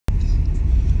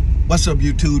What's up,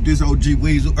 YouTube? This OG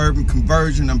Weasel Urban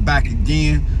Conversion. I'm back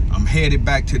again. I'm headed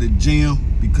back to the gym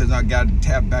because I got to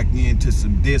tap back into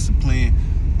some discipline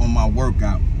on my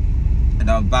workout.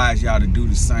 And I advise y'all to do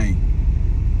the same.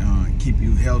 Keep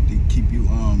you healthy, keep you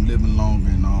living longer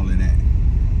and all of that.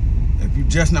 If you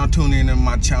just now tuning in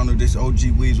my channel, this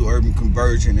OG Weasel Urban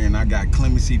Conversion, and I got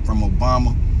clemency from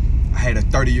Obama. I had a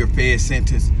 30-year Fed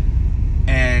sentence,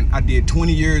 and I did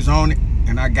 20 years on it.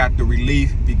 And I got the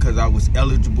relief because I was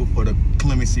eligible for the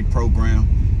clemency program,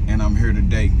 and I'm here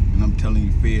today, and I'm telling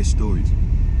you Fed stories.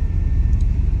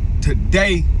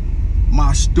 Today,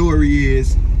 my story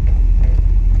is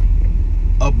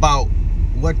about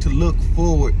what to look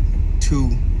forward to.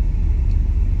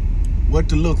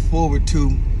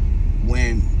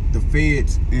 When the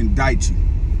feds indict you,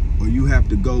 or you have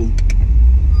to go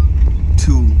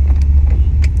to,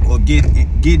 or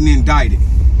getting indicted.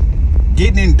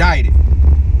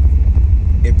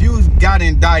 If you got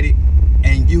indicted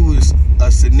and you was a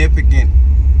significant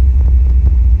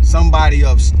somebody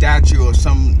of stature or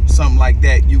something like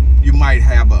that, you might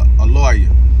have a lawyer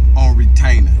on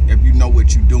retainer if you know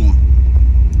what you're doing.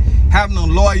 Having a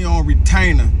lawyer on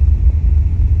retainer,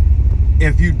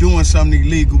 if you're doing something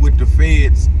illegal with the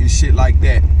feds and shit like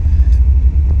that,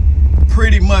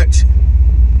 pretty much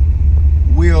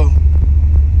will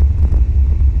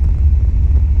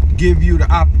give you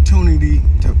the opportunity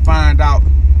to find out,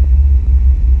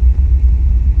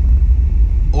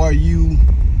 are you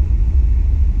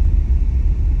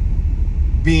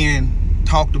being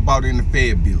talked about in the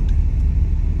Fed building?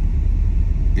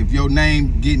 If your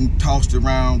name getting tossed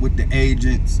around with the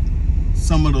agents,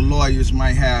 some of the lawyers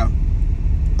might have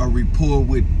a rapport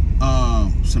with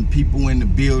some people in the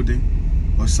building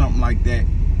or something like that,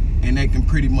 and they can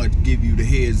pretty much give you the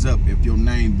heads up if your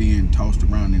name being tossed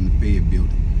around in the Fed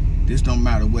building. This don't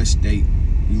matter what state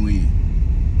you in.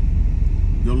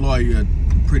 Your lawyer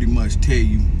pretty much tell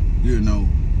you,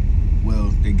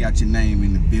 well, they got your name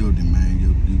in the building, man.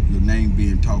 Your name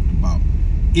being talked about.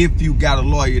 If you got a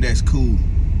lawyer that's cool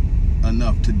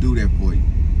enough to do that for you.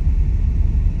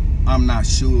 I'm not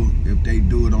sure if they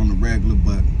do it on the regular,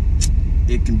 but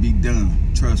it can be done.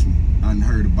 Trust me, I done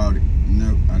heard about it.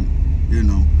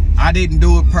 I didn't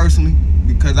do it personally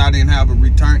because I didn't have a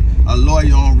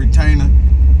lawyer on retainer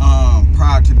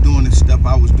prior to doing the stuff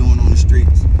I was doing on the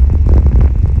streets.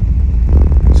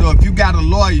 So if you got a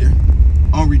lawyer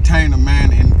on retainer,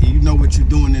 man, and you know what you're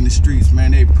doing in the streets,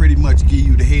 man, they pretty much give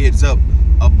you the heads up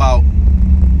about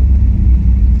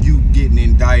you getting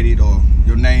indicted or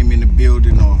your name in the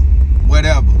building or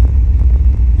whatever.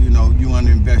 You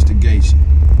under investigation.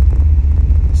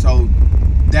 So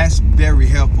that's very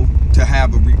helpful to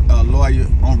have a lawyer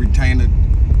on retainer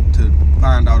to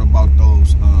find out about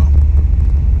those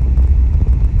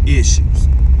issues.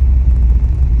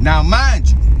 Now,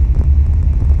 mind you,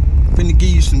 I'm finna give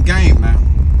you some game now.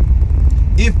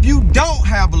 If you don't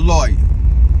have a lawyer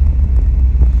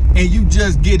and you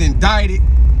just get indicted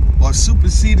or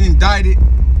superseded indicted,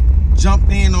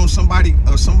 jumped in on somebody,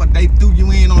 or they threw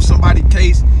you in on somebody's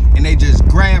case and they just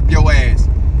grabbed your ass.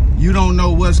 You don't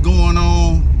know what's going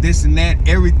on, this and that.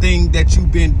 Everything that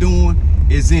you've been doing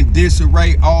is in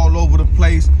disarray all over the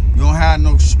place. You don't have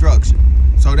no structure.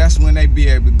 So that's when they be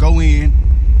able to go in,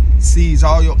 seize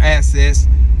all your assets,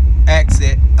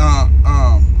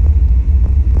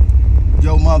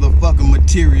 your motherfucking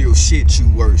material shit you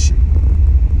worship.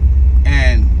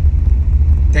 And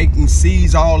they can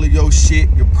seize all of your shit,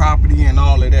 your property, and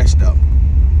all of that stuff.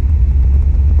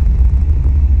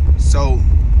 So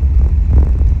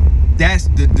that's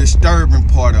the disturbing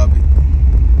part of it.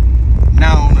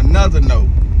 Now, on another note,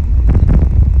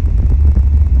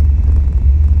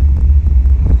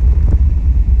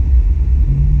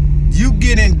 you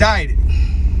get indicted.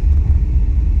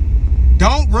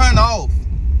 Don't run off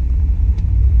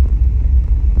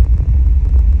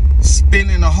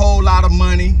spending a whole lot of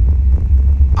money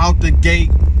out the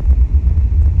gate,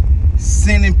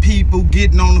 sending people,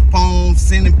 getting on the phone,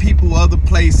 sending people other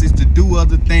places to do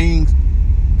other things.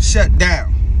 Shut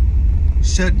down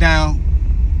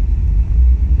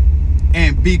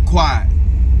and be quiet.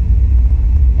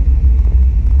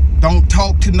 Don't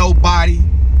talk to nobody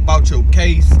about your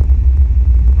case.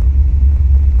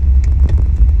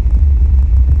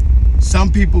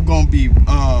 Some people gonna be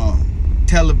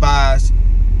televised.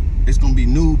 It's gonna be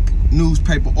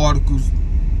newspaper articles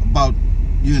about,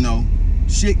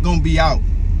 shit gonna be out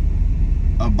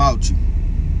about you.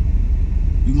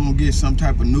 You're gonna get some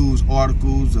type of news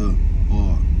articles or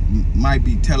might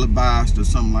be televised or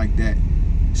something like that.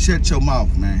 Shut your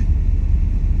mouth, man.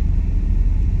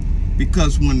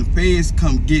 Because when the feds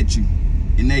come get you,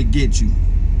 and they get you,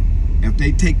 If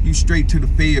they take you straight to the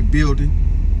Fed building,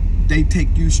 they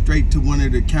take you straight to one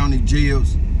of the county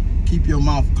jails, keep your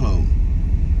mouth closed.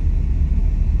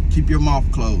 Keep your mouth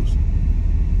closed.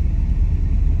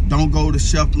 Don't go to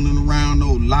shuffling around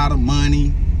no lot of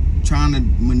money, trying to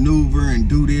maneuver and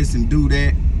do this and do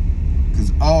that.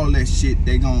 Cause all that shit,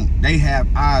 they have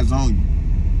eyes on you.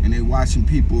 And they watching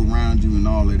people around you and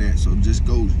all of that. So just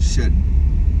go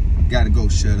gotta go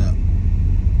shut up.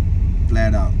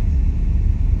 Flat out.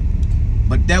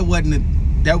 But that wasn't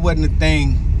the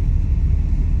thing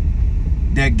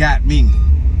that got me.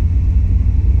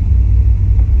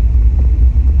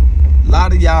 A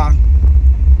lot of y'all,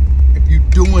 if you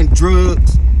doing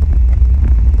drugs,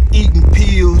 eating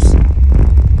pills,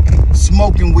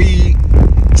 smoking weed,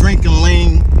 drinking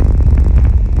lean,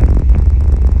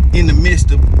 in the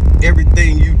midst of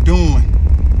everything you doing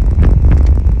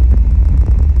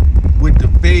with the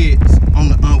feds on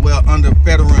the under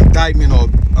federal indictment or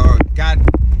got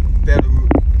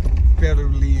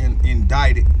federally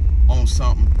indicted on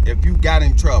something, if you got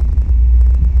in trouble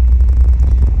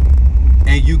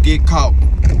and you get caught,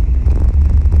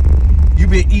 you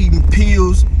been eating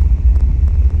pills,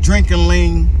 drinking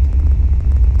lean,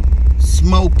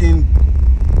 smoking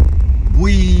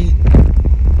weed,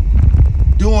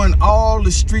 doing all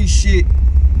the street shit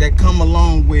that come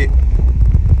along with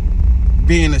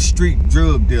being a street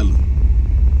drug dealer.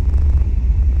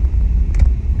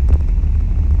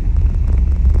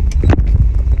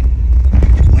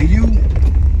 When you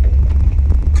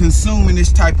consuming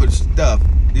this type of stuff,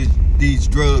 these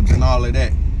drugs and all of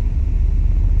that,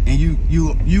 and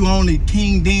you only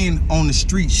keyed in on the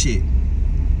street shit.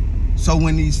 So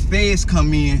when these feds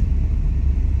come in,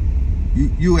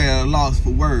 you at a loss for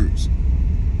words.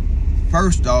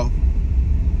 First off,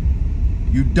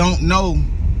 you don't know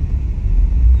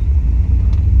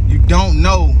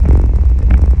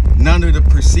none of the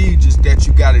procedures that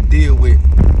you got to dealing with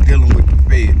the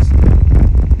feds.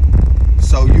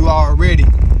 So you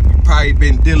probably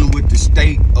been dealing with the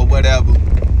state or whatever,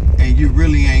 and you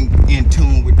really ain't in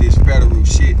tune with this federal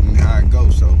shit and how it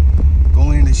goes. So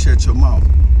go in and shut your mouth.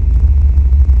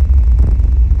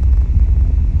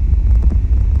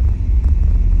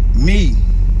 Me,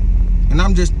 and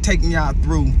I'm just taking y'all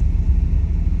through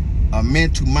a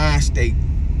mental mind state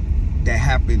that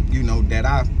happened, that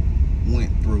I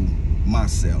went through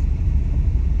myself.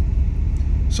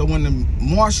 So when the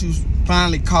marshals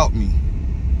finally caught me,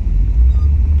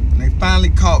 I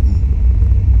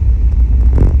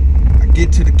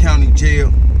get to the county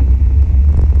jail.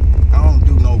 I don't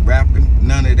do no rapping,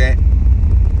 none of that,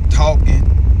 talking.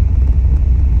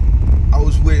 I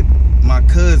was with my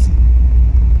cousin.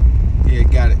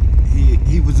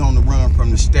 He was on the run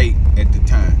from the state at the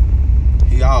time.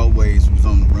 He always was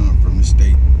on the run from the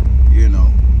state,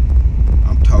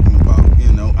 I'm talking about,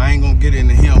 I ain't gonna get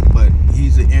into him, but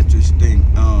he's an interesting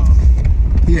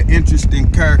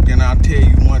character, and I'll tell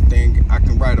you one thing, I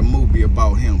can write a movie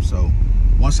about him. So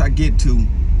once I get to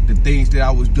the things that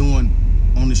I was doing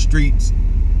on the streets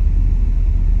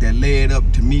that led up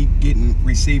to me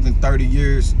receiving 30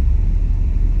 years,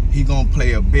 he gonna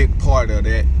play a big part of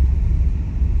that.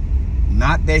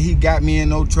 Not that he got me in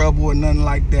no trouble or nothing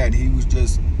like that. He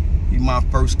my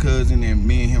first cousin, and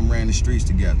me and him ran the streets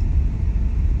together.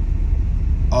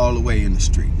 All the way in the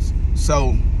streets.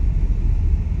 So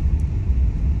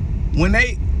when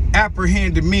they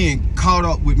apprehended me and caught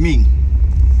up with me,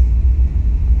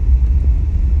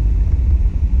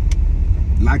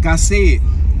 like I said,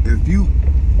 if you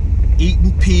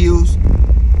eating pills,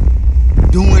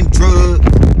 doing drugs,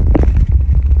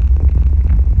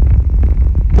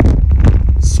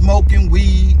 smoking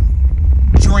weed,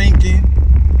 drinking,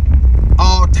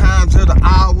 all times of the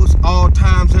hours, all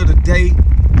times of the day,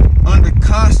 under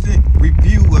constant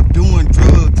review of doing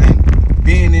drugs and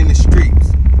being in the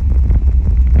streets,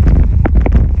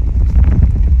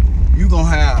 you're gonna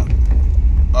have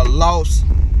a lost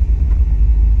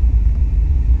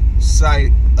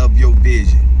sight of your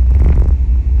vision.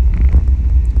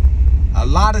 A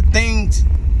lot of things,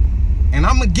 and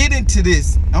I'm gonna get into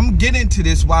this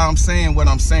while I'm saying what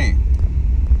I'm saying.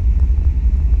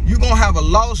 You're gonna have a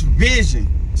lost vision,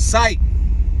 sight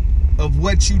of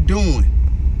what you're doing,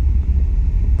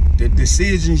 the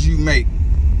decisions you make,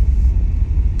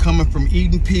 coming from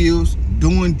eating pills,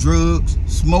 doing drugs,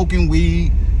 smoking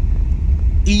weed,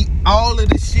 eat all of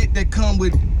the shit that come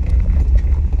with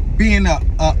being a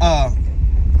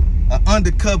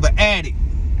undercover addict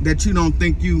that you don't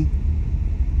think you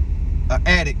an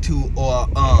addict to or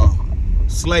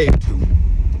slave to.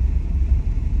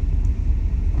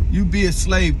 You be a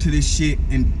slave to this shit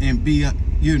and be a,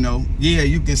 yeah,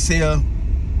 you can sell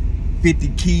 50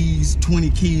 keys, 20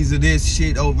 keys of this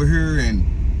shit over here, and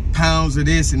pounds of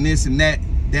this and this and that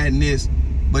and this,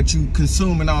 but you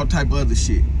consuming all type of other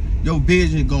shit. Your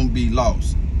vision gonna be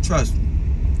lost. Trust me.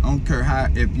 I don't care how,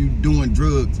 if you doing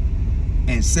drugs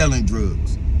and selling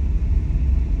drugs.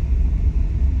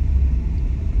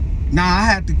 Now I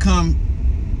had to come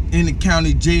in the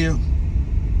county jail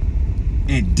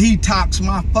and detox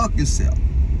my fucking self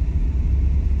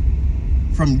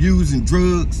from using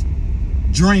drugs,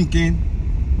 drinking,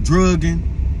 drugging,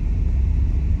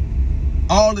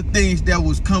 all the things that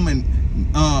was coming,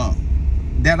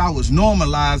 that I was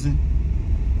normalizing.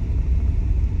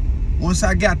 Once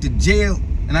I got to jail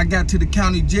and I got to the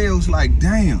county jail, it's like,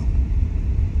 damn,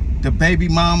 the baby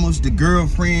mamas, the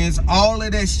girlfriends, all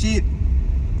of that shit,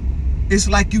 it's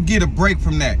like you get a break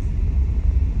from that.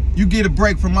 You get a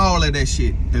break from all of that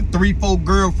shit. The 3-4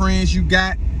 girlfriends you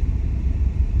got,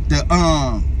 the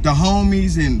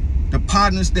homies and the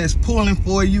partners that's pulling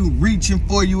for you, reaching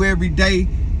for you every day,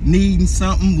 needing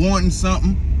something, wanting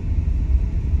something,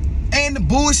 and the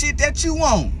bullshit that you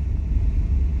want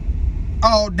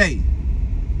all day.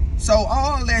 So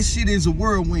all that shit is a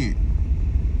whirlwind.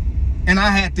 And I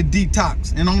had to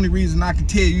detox. And the only reason I can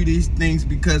tell you these things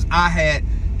because I had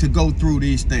to go through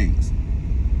these things.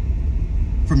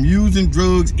 From using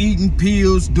drugs, eating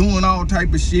pills, doing all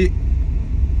type of shit.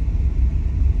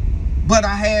 But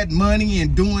I had money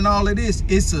and doing all of this.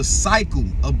 It's a cycle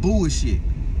of bullshit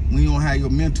when you don't have your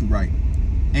mental right.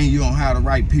 And you don't have the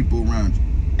right people around you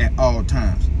at all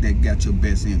times that got your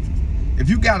best interest. If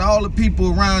you got all the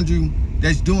people around you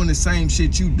that's doing the same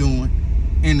shit you doing,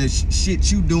 and the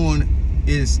shit you doing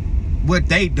is what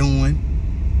they doing,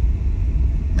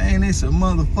 man, it's a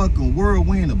motherfucking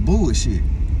whirlwind of bullshit.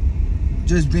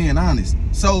 Just being honest.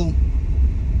 So,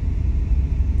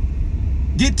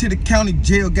 get to the county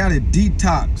jail, got a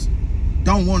detox.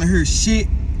 Don't want to hear shit.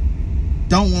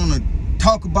 Don't want to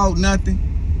talk about nothing.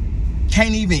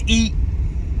 Can't even eat.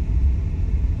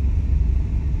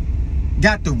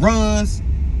 Got the runs.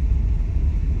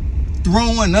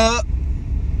 Throwing up.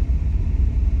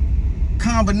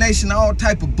 Combination of all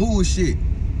type of bullshit.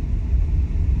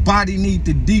 Body need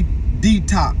to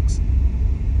detox.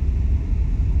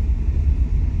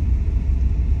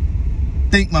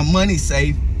 Think my money's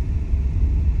safe.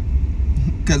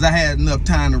 Because I had enough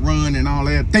time to run and all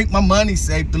that. Think my money's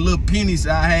safe. The little pennies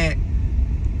I had.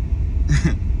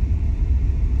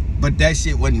 But that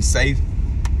shit wasn't safe.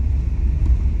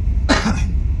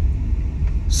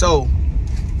 So,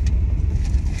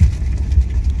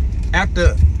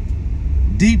 after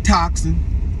detoxing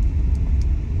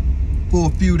for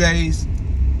a few days,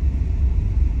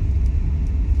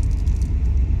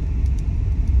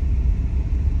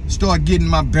 start getting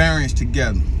my bearings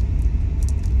together.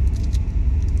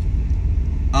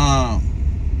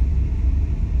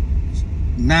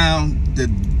 Now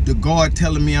the guard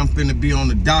telling me I'm finna be on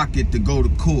the docket to go to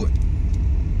court.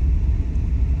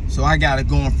 So I gotta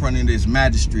go in front of this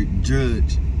magistrate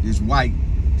judge, this white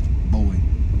boy,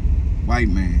 white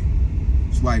man,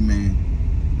 this white man,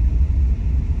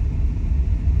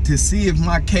 to see if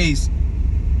my case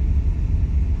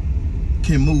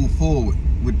can move forward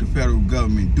with the federal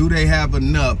government. Do they have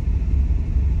enough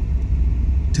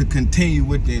to continue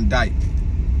with the indictment?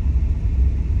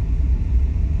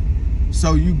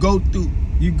 So you go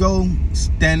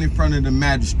stand in front of the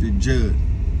magistrate judge.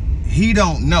 He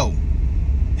don't know.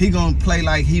 He gonna play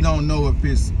like he don't know if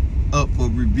it's up for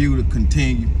review to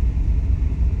continue.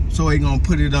 So he gonna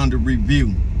put it under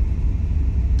review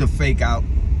to fake out.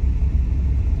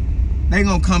 They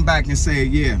gonna come back and say,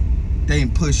 yeah, they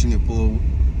ain't pushing it forward.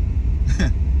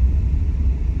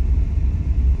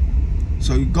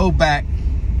 So you go back,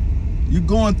 you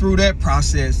going through that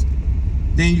process,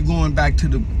 then you going back to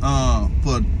the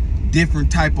for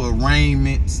different type of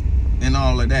arraignments and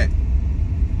all of that.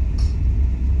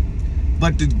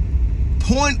 But the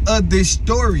point of this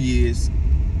story is,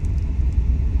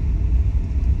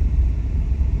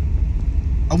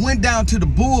 I went down to the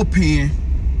bullpen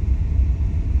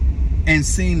and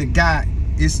seen the guy.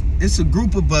 It's a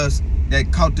group of us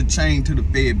that caught the chain to the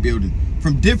Fed building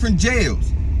from different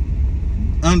jails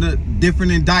under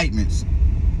different indictments.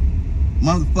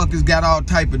 Motherfuckers got all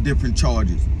type of different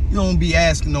charges. You don't be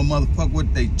asking no motherfucker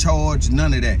what they charge,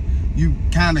 none of that. You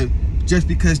kind of, just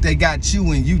because they got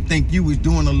you and you think you was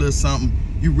doing a little something,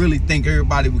 you really think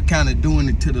everybody was kind of doing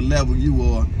it to the level you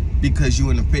are because you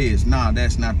in the feds. Nah,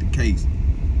 that's not the case.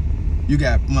 You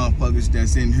got motherfuckers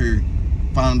that's in here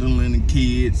fondling the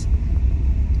kids,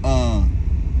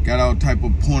 got all type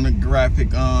of pornographic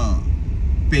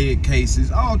fed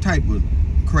cases, all type of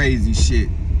crazy shit.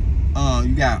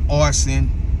 You got arson,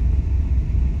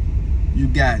 You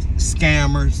got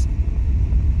scammers.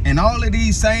 And all of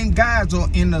these same guys are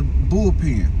in the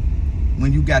bullpen.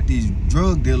 When you got these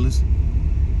drug dealers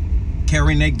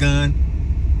carrying their gun,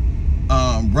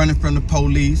 running from the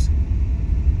police,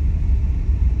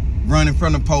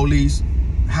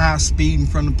 high speeding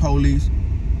from the police,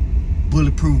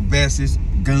 bulletproof vests,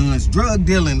 guns, drug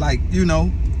dealing, like, you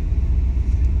know.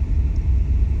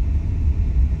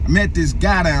 I met this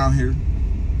guy down here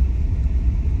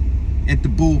at the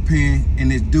bullpen,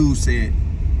 and this dude said,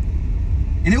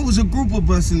 and it was a group of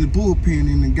us in the bullpen,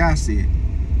 and the guy said,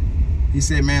 he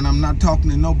said, man, I'm not talking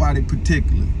to nobody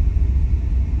particular.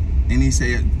 And he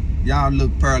said, y'all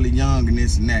look fairly young and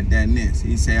this and that, and this.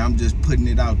 He said, I'm just putting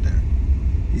it out there.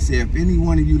 He said, if any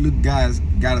one of you little guys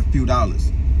got a few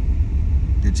dollars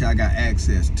that y'all got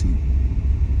access to,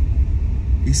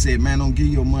 he said, man, don't give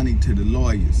your money to the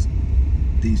lawyers,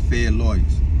 these Fed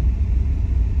lawyers.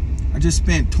 I just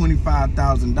spent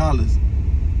 $25,000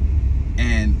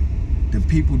 and the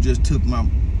people just took my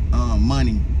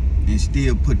money and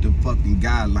still put the fucking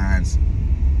guidelines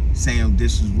saying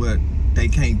this is what they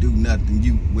can't do nothing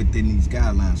you within these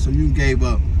guidelines. So you gave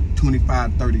up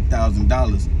 $25,000,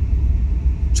 $30,000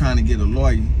 trying to get a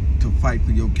lawyer to fight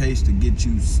for your case to get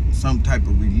you some type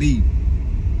of relief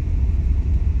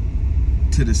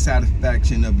to the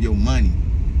satisfaction of your money,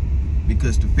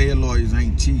 because the Fed lawyers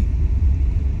ain't cheap,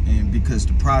 and because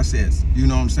the process, you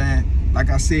know what I'm saying? Like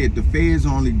I said, the Feds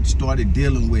only started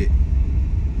dealing with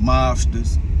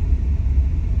mobsters,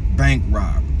 bank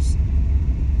robbers.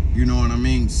 You know what I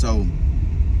mean? So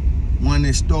when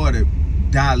they started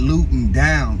diluting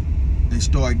down and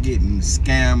started getting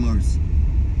scammers,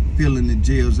 filling the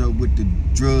jails up with the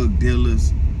drug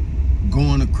dealers,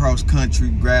 going across country,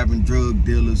 grabbing drug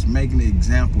dealers, making an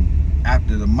example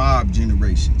after the mob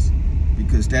generations,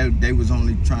 because they was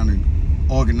only trying to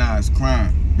organize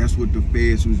crime. That's what the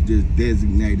Feds was just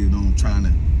designated on, trying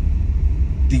to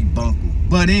debunk them.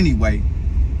 But anyway,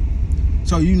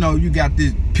 so you know, you got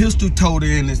this pistol toter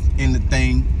in the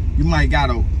thing. You might got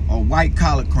a white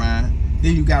collar crime.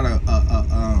 Then you got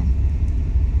a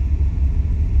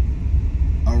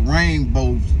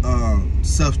rainbow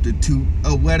substitute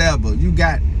or whatever. You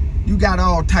got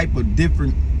all type of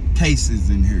different cases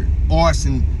in here.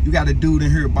 Arson. You got a dude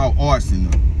in here about arson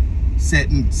or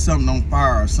setting something on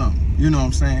fire or something. You know what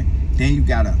I'm saying? Then you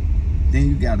got a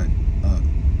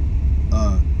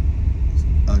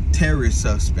terrorist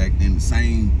suspect in the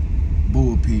same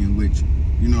bullpen, which,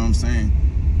 you know what I'm saying?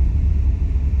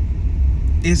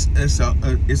 It's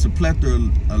a plethora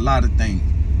of a lot of things.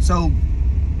 So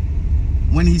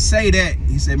when he say that,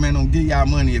 he said, man, don't give y'all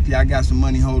money. If y'all got some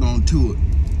money, hold on to it.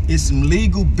 It's some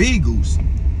legal beagles.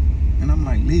 And I'm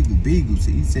like, legal beagles?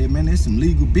 He said, man, there's some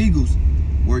legal beagles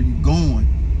where you going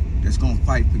that's gonna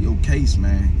fight for your case,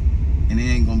 man. And it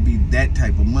ain't gonna be that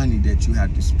type of money that you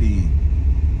have to spend.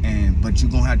 But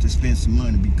you're gonna have to spend some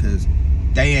money because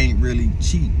they ain't really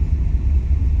cheap.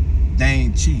 They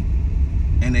ain't cheap.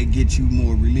 And they get you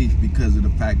more relief because of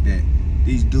the fact that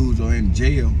these dudes are in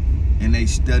jail and they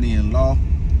studying law.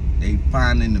 They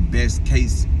finding the best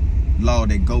case law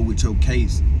that go with your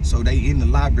case. So they in the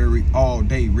library all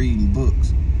day reading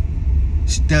books,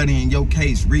 studying your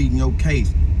case, reading your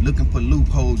case, looking for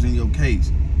loopholes in your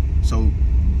case. So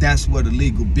that's what a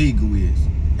legal beagle is.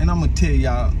 And I'm gonna tell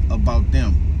y'all about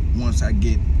them once I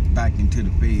get back into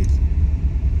the feds.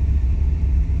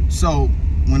 So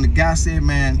when the guy said,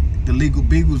 man, the legal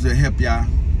beagles will help y'all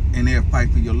and they'll fight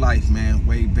for your life, man,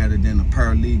 way better than a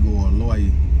paralegal or a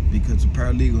lawyer, because a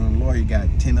paralegal and a lawyer got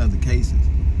 10 other cases.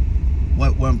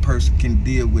 What one person can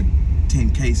deal with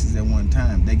 10 cases at one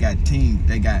time? They got teams.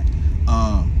 They got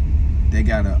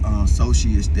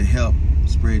associates to help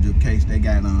spread your case. They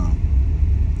got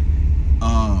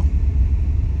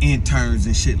interns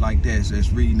and shit like that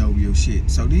that's reading over your shit.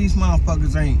 So these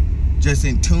motherfuckers ain't just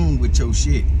in tune with your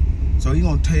shit. So he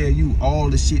gonna tell you all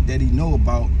the shit that he know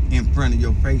about in front of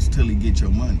your face till he get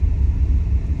your money.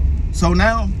 So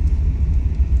now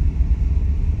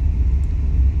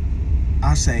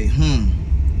I say,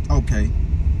 okay,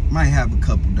 might have a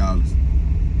couple dollars,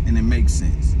 and it makes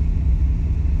sense.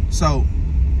 So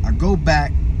I go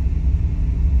back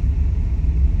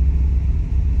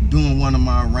doing one of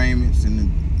my arraignments,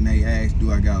 and they asked,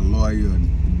 do I got a lawyer or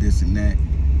this and that?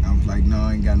 I was like, no,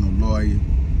 I ain't got no lawyer.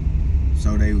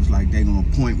 So they was like, they gonna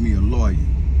appoint me a lawyer.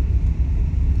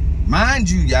 Mind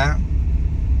you, y'all,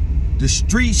 the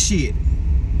street shit,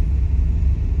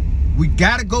 we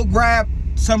gotta go grab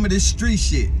some of this street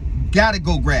shit. Gotta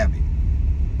go grab it.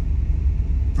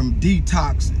 From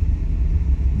detoxing,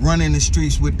 running the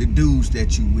streets with the dudes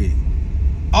that you with.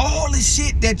 All the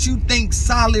shit that you think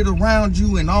solid around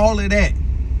you and all of that,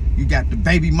 You got the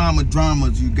baby mama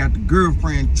dramas. You got the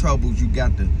girlfriend troubles. You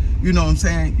got the, you know what I'm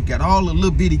saying? You got all the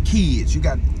little bitty kids. You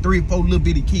got 3 or 4 little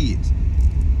bitty kids.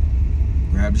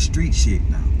 Grab the street shit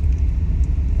now.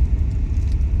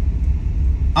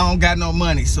 I don't got no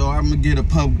money, so I'm gonna get a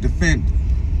public defender.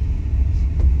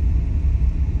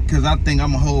 Cause I think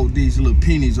I'm gonna hold these little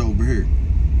pennies over here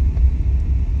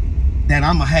that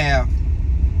I'm gonna have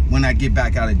when I get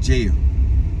back out of jail.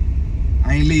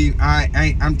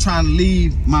 I'm trying to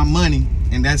leave my money,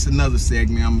 and that's another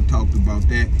segment. I'm gonna talk about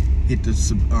that. Hit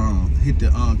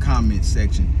the comment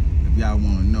section if y'all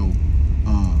want to know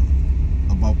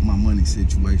about my money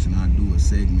situation. I'll do a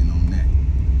segment on that.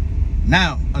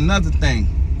 Now, another thing,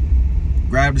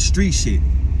 grab the street shit.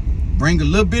 Bring a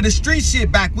little bit of street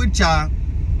shit back with y'all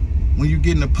when you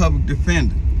getting a public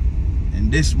defender.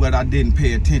 And this is what I didn't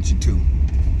pay attention to.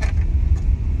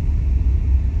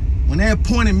 When they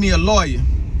appointed me a lawyer,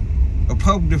 a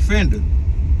public defender,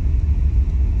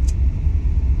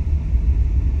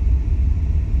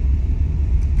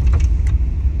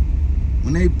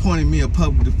 when they appointed me a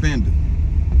public defender,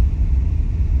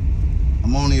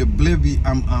 I'm only oblivious.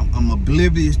 I'm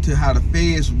oblivious to how the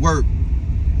feds work,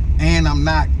 and I'm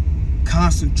not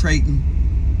concentrating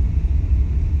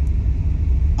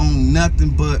on nothing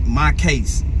but my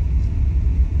case.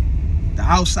 The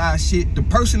outside shit, the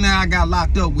person that I got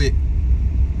locked up with,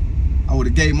 I would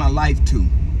have gave my life to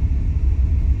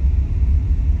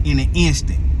in an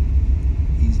instant.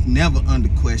 He's never under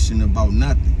question about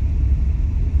nothing.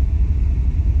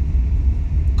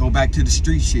 Go back to the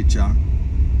street shit, y'all.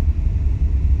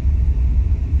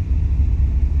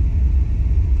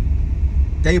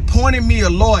 They appointed me a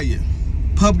lawyer,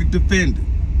 public defender.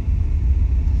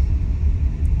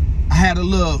 I had a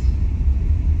little,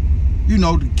 you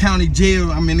know, the county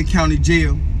jail. I'm in the county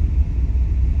jail.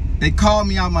 They called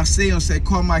me out my cell and said,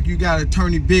 Carmichael, you got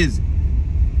attorney busy.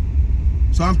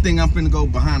 So I'm thinking I'm finna go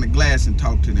behind the glass and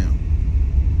talk to them.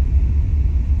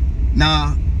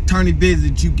 Nah, attorney busy,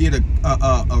 you get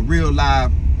a real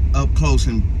live, up close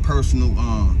and personal,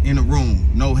 in a room.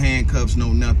 No handcuffs,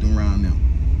 no nothing around them.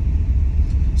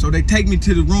 So they take me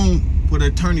to the room for the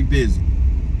attorney busy.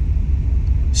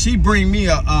 She bring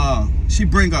a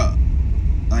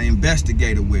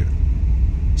investigator with her.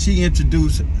 She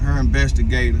introduced her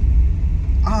investigator.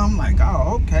 I'm like,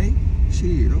 oh, okay.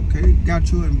 Shit, okay.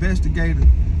 Got you an investigator,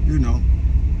 you know,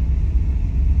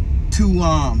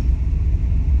 to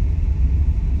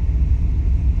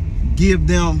give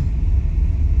them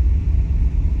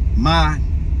my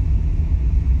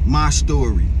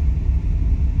story.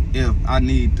 If I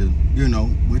need to, you know,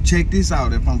 well, check this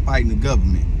out if I'm fighting the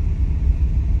government.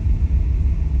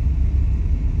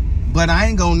 But I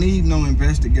ain't gonna need no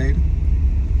investigator.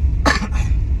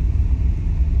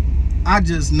 I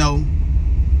just know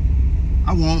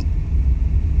I want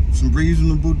some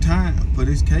reasonable time for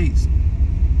this case.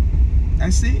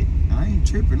 That's it. I ain't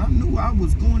tripping. I knew I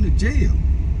was going to jail.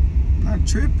 I'm not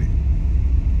tripping.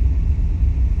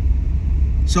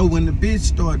 So when the bitch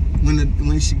start,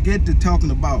 when she get to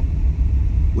talking about,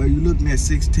 well, you looking at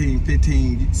 16,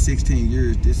 15, 16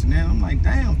 years, this and that, I'm like,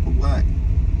 damn, for what?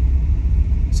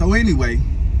 So anyway,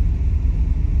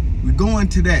 we go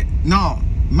into that. No,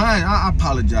 mind, I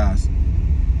apologize.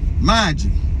 Mind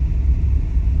you,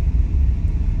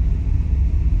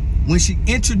 when she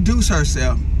introduced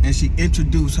herself and she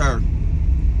introduced her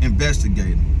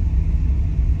investigator,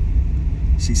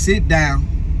 she sit down,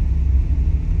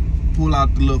 pull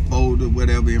out the little folder,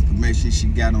 whatever information she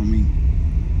got on me,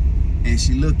 and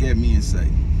she look at me and say,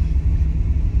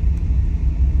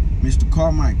 Mr.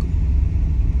 Carmichael,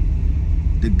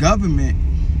 the government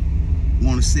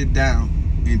want to sit down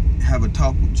and have a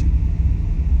talk with you.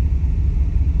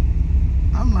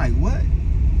 I'm like, what?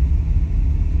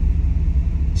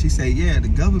 She said, yeah, the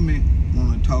government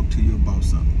want to talk to you about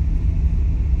something.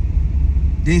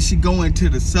 Then she go into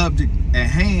the subject at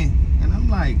hand, and I'm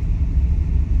like,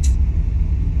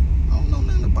 I don't know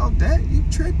nothing about that. You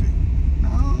tripping.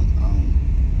 No.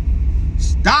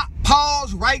 Stop,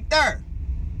 pause right there.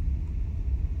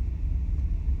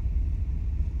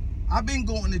 I've been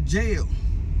going to jail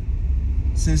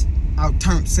since I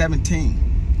turned 17.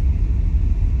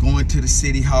 Going to the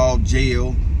city hall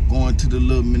jail, going to the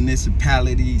little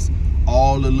municipalities,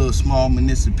 all the little small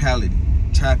municipalities,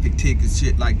 traffic tickets,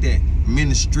 shit like that. I'm in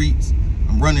the streets,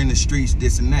 I'm running the streets,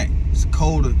 this and that. It's a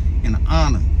code and an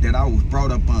honor that I was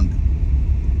brought up under.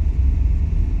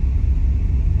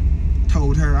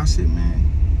 Told her, I said, man,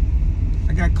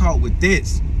 I got caught with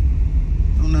this.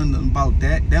 Don't know nothing about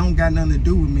that. That don't got nothing to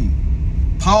do with me.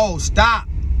 Pause, stop.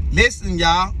 Listen,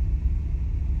 y'all.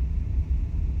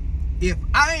 If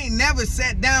I ain't never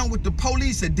sat down with the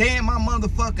police a day in my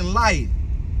motherfucking life,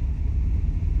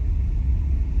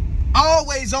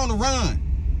 always on the run,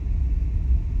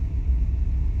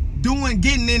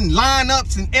 getting in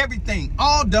lineups and everything,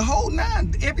 the whole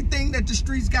nine, everything that the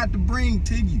streets got to bring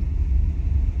to you,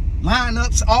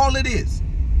 lineups, all it is.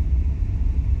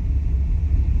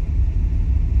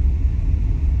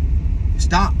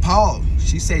 Stop, pause.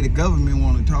 She say the government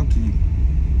want to talk to you.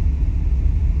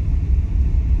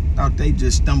 Thought they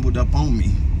just stumbled up on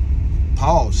me.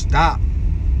 Pause, stop.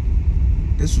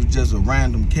 This was just a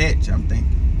random catch, I'm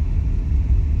thinking.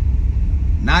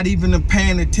 Not even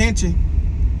paying attention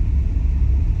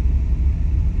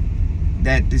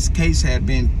that this case had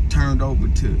been turned over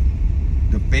to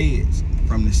the feds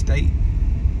from the state.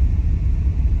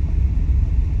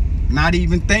 Not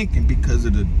even thinking because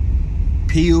of the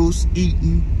pills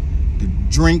eating, the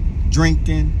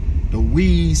drinking, the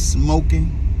weed smoking,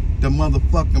 the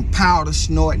motherfucking powder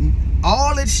snorting,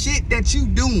 all that shit that you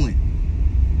doing.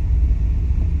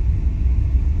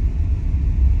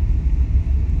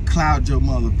 Cloud your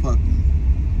motherfucking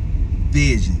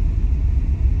vision.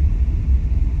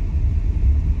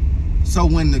 So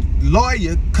when the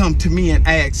lawyer come to me and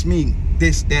asks me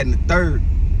this, that, and the third,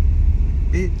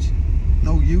 bitch,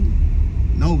 no you,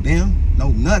 no them,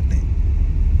 no nothing.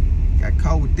 Got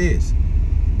caught with this.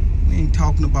 We ain't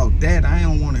talking about that. I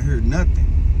don't want to hear nothing.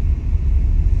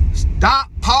 Stop,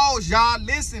 pause, y'all.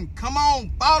 Listen, come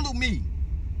on, follow me.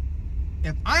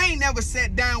 If I ain't never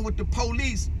sat down with the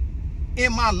police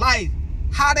in my life,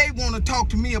 how they want to talk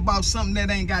to me about something that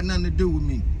ain't got nothing to do with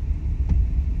me?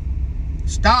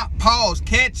 Stop, pause,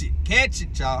 catch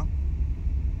it, y'all.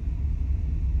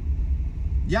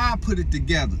 Y'all put it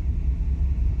together.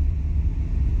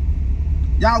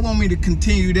 Y'all want me to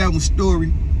continue that one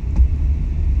story?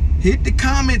 Hit the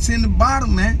comments in the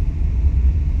bottom, man.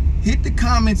 Hit the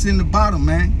comments in the bottom,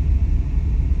 man.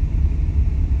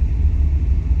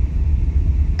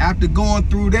 After going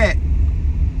through that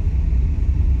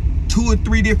 2 or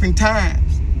 3 different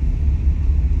times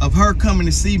of her coming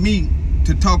to see me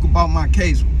to talk about my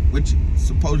case, which is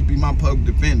supposed to be my public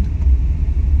defender.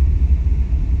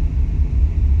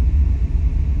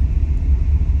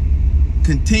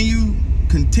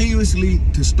 Continuously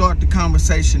to start the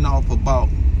conversation off about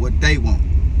what they want.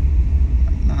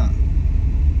 Like, nah,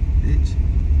 bitch.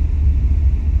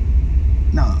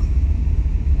 Nah.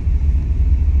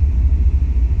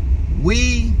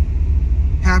 We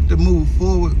have to move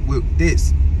forward with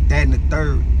this, that, and the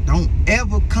third. Don't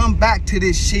ever come back to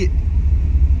this shit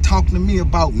talking to me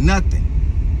about nothing.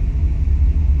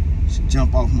 Should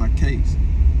jump off my case.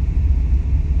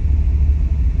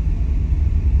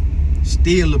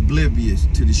 Still oblivious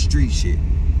to the street shit.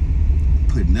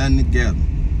 Put nothing together.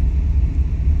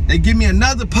 They give me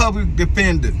another public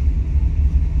defender.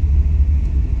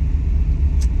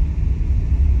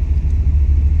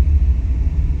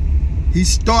 He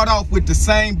start off with the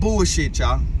same bullshit,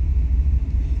 y'all.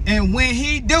 And when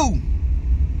he do,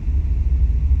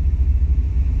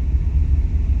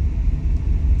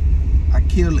 I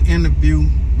kill an interview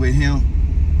with him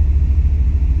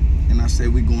and I say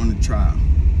we going to trial.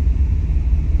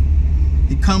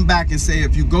 He come back and say,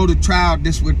 if you go to trial,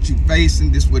 this is what you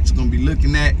facing, this is what you're gonna be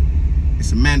looking at.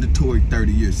 It's a mandatory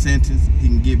 30-year sentence. He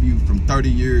can give you from 30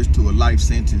 years to a life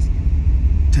sentence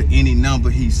to any number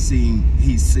he seen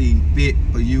fit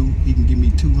for you. He can give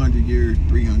me 200 years,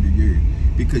 300 years,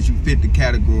 because you fit the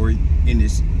category in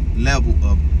this level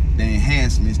of the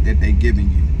enhancements that they giving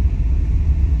you.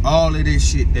 All of this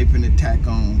shit they finna tack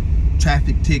on,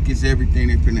 traffic tickets, everything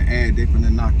they finna add, they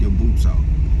finna knock your boots off.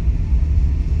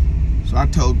 So I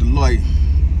told the lawyer,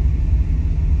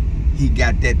 he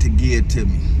got that to give to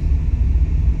me,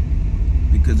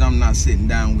 because I'm not sitting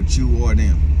down with you or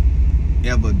them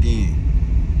ever again.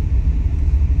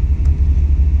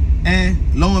 And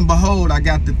lo and behold, I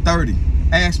got the 30.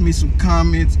 Ask me some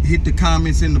comments, hit the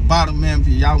comments in the bottom, man, if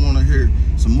y'all want to hear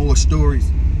some more stories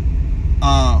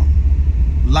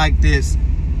like this.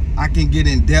 I can get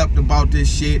in depth about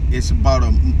this shit. It's a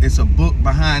book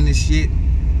behind this shit.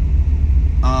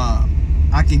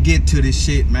 I can get to this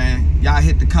shit, man. Y'all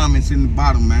hit the comments in the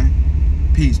bottom, man.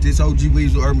 Peace. This OG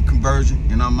Weasel Urban Conversion,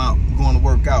 and I'm out. I'm going to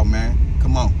work out, man.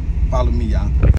 Come on. Follow me, y'all.